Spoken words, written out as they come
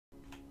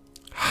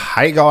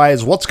Hey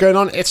guys, what's going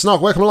on? It's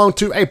Nog. Welcome along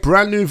to a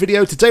brand new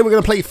video. Today we're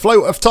going to play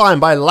Float of Time,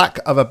 by lack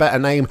of a better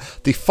name,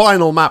 the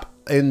final map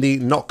in the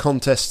Not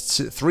Contests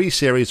 3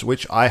 series,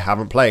 which I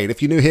haven't played. If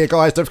you're new here,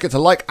 guys, don't forget to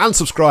like and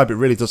subscribe. It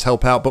really does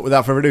help out. But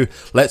without further ado,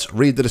 let's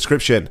read the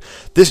description.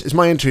 This is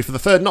my entry for the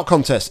third Not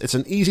Contest. It's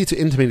an easy to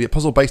intermediate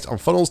puzzle based on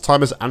funnels,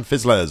 timers, and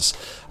fizzlers.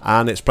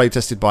 And it's play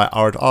tested by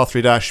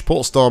R3-,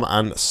 Portstorm,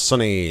 and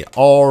Sunny.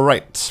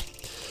 Alright.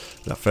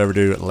 Without further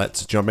ado,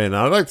 let's jump in.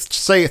 I'd like to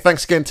say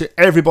thanks again to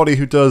everybody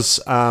who does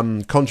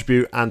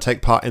contribute and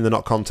take part in the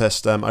Not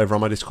Contest over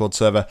on my Discord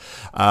server.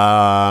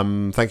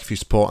 Thank you for your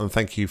support and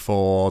thank you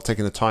for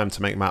taking the time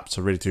to make maps.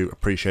 I really do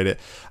appreciate it.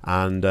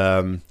 And,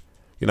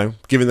 you know,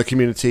 giving the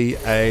community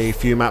a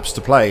few maps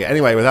to play.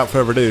 Anyway, without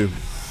further ado,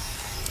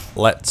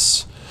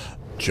 let's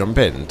jump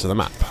into the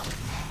map.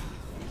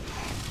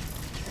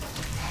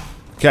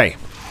 Okay.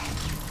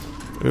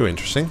 Ooh,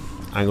 interesting.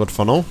 Angled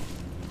funnel.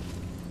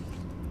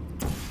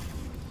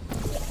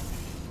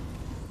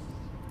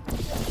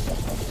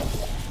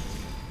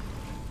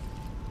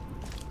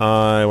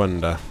 I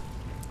wonder.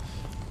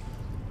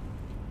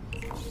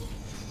 It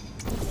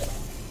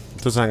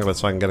does angle it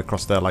so I can get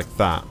across there like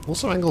that.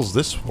 Also angles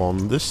this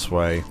one this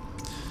way.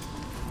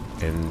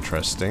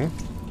 Interesting.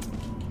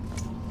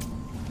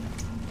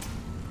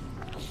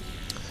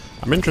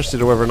 I'm interested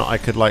in whether or not I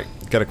could, like,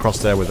 get across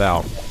there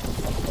without.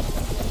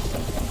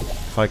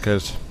 If I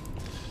could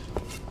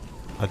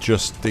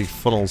adjust the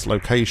funnel's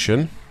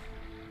location.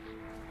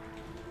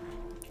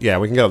 Yeah,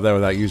 we can get up there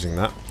without using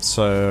that.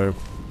 So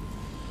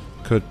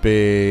could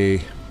be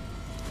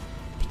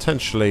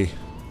potentially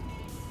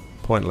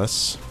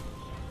pointless.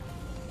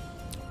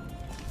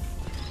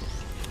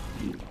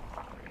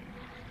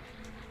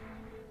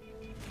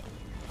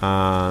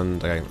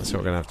 And okay, let's see what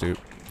we're gonna have to do.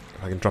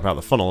 If I can drop out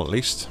the funnel at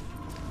least.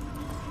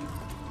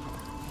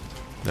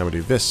 Now we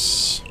do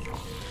this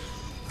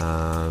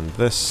and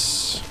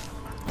this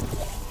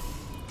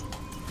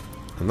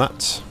and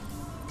that.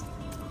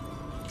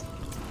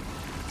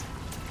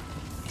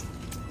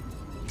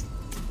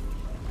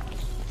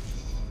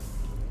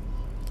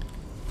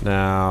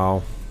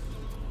 Now,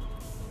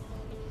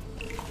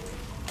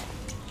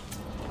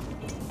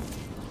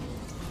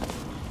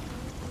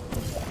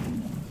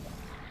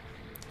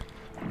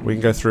 we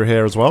can go through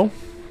here as well.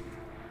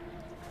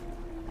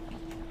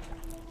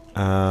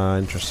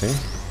 Interesting.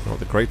 What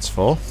the grate's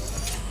for.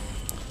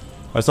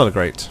 Oh, it's not a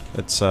grate.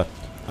 It's,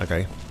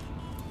 okay.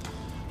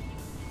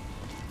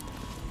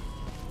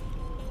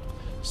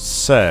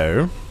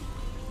 So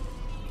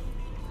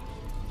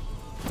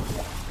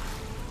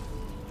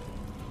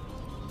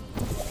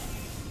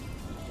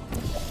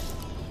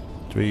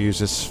do we use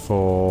this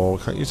for... We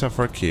can't use that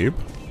for a cube.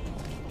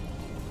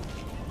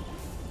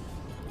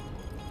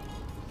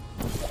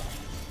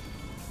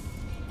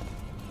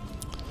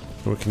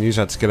 We can use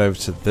that to get over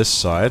to this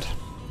side.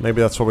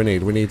 Maybe that's what we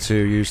need. We need to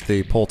use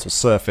the portal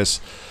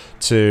surface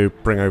to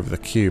bring over the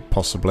cube,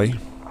 possibly.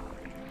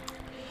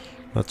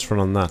 Let's run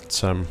on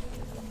that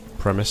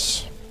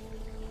premise.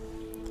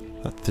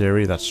 That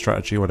theory, that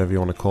strategy, whatever you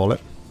want to call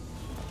it.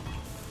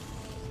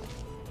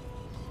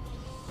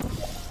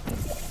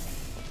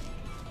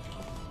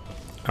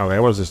 Okay,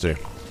 what does this do?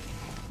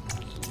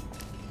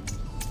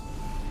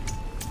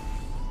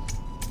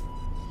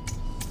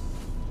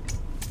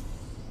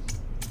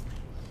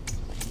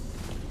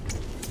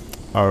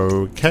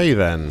 Okay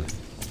then.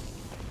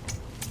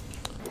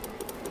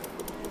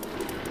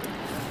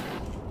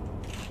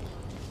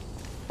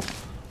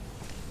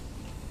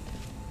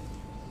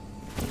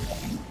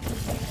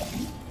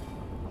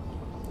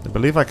 I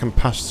believe I can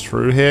pass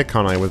through here,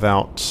 can't I,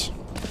 without...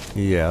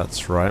 Yeah,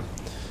 that's right.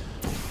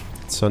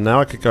 So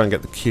now I could go and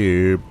get the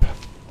cube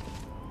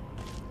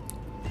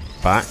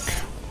back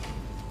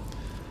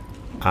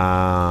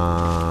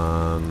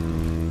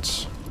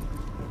and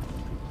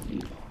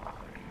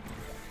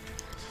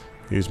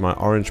use my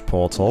orange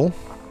portal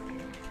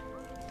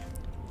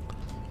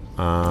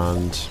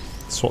and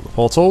swap the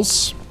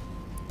portals,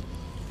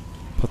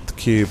 put the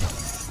cube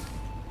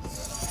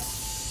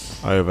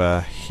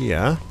over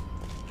here.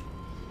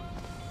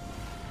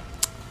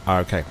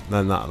 Okay,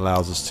 then that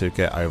allows us to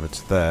get over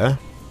to there.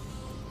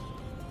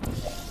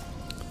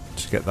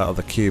 To get that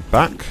other cube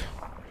back.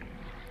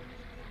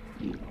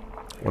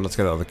 Well, let's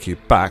get that other cube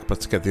back, but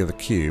to get the other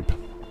cube.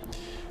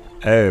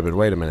 Oh, but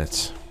wait a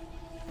minute.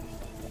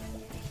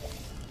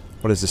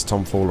 What is this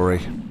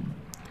tomfoolery?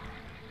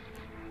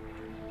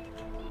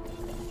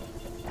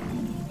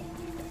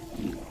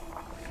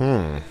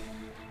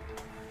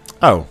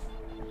 Oh.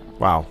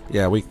 Wow.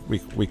 Yeah, we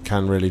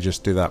can really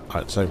just do that.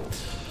 Right, so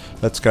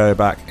let's go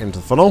back into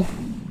the funnel.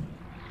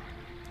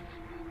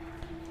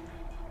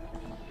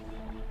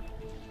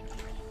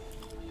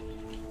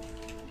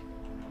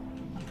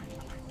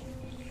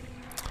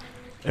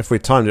 If we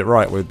timed it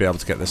right, we'd be able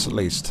to get this at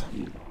least.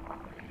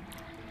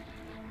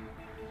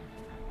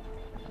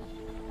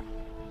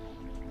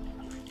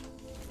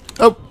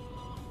 Oh!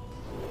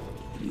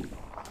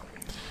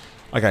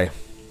 Okay.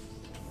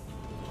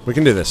 We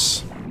can do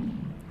this.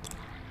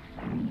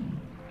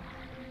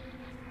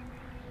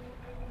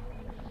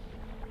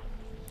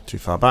 Too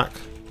far back.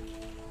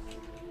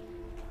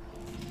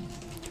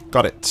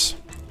 Got it.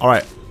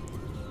 Alright.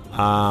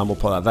 We'll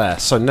put that there.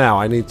 So now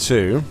I need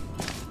to...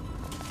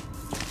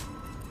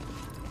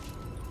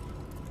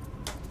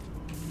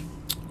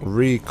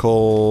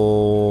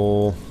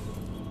 recall...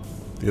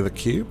 the other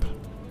cube?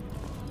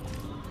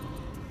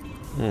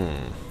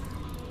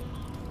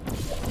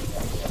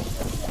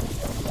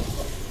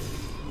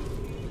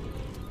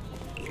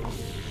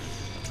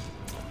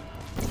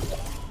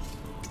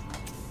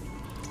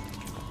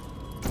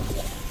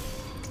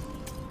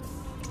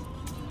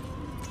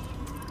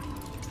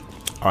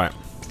 Alright.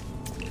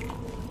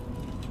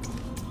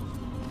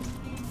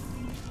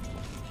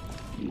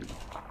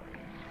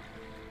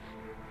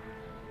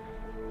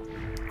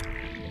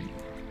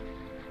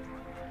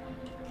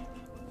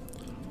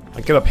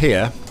 I get up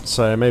here,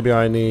 so maybe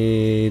I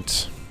need...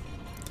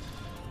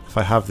 if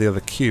I have the other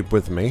cube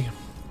with me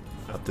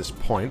at this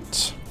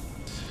point.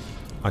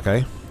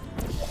 Okay.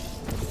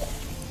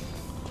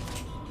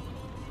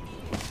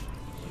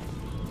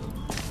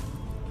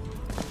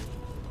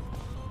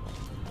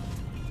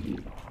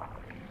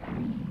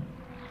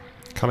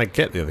 Can I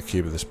get the other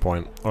cube at this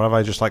point? Or have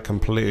I just like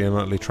completely and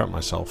utterly trapped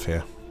myself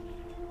here?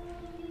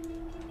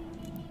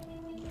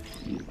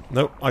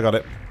 Nope, I got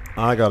it.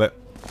 I got it.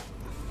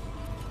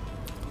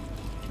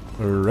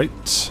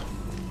 Right.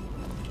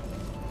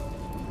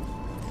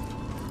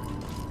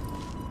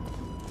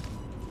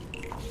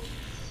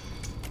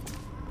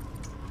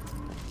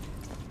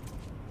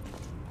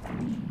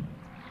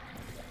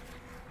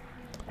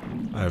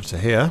 Over to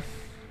here.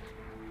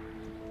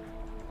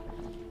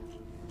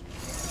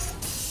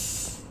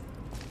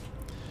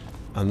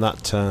 And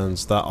that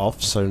turns that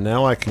off, so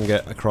now I can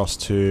get across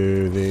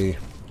to the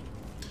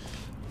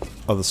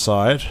other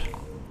side.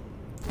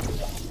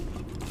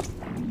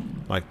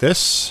 Like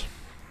this.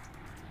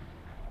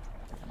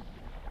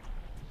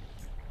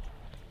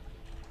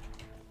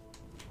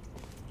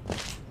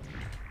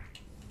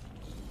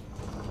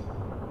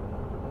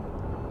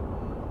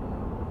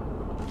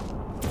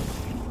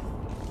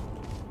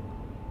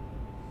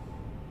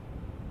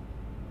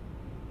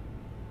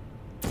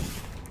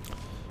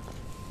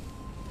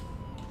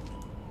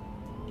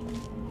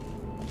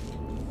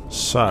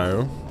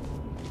 So,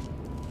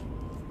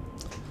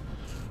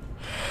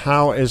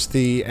 how is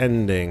the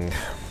ending?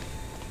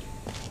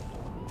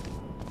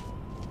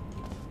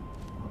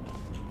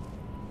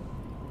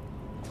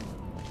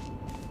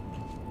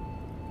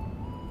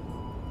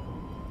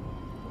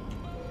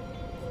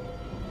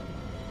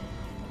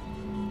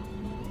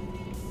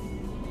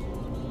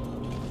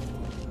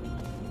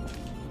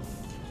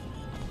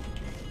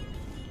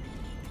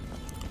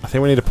 I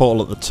think we need a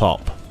portal at the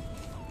top.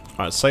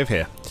 Alright, save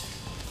here.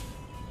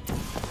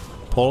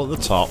 Portal at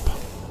the top.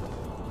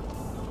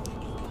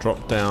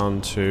 Drop down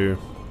to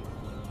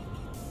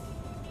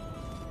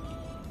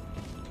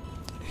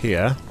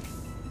here.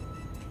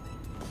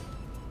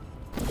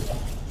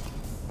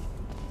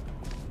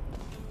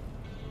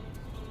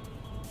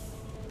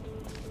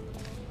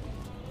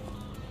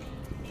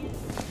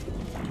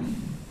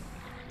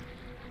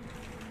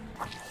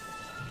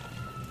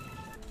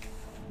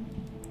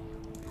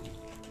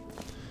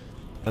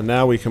 And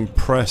now we can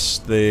press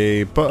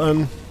the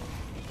button.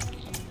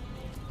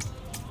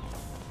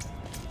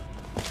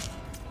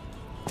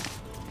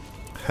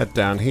 Head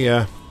down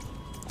here.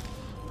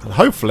 And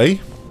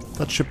hopefully,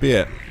 that should be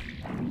it.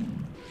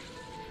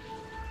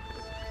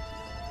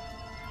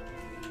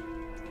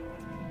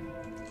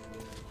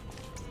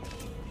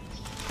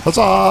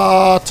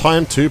 Huzzah!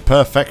 Time to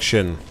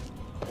perfection.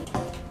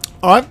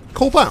 Alright,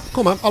 cool man.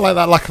 Cool man. I like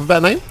that lack of a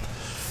better name.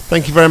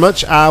 Thank you very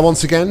much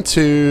once again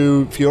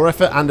for your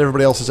effort and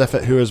everybody else's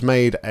effort who has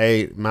made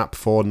a map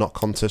for Not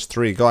Contest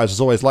 3. Guys, as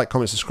always, like,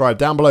 comment, subscribe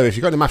down below. If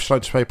you've got any maps you'd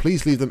like to play,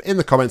 please leave them in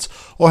the comments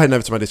or head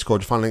over to my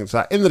Discord. You'll find links to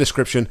that in the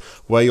description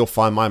where you'll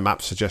find my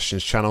map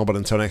suggestions channel. But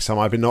until next time,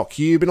 I've been Nock,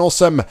 you've been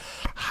awesome.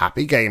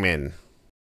 Happy gaming.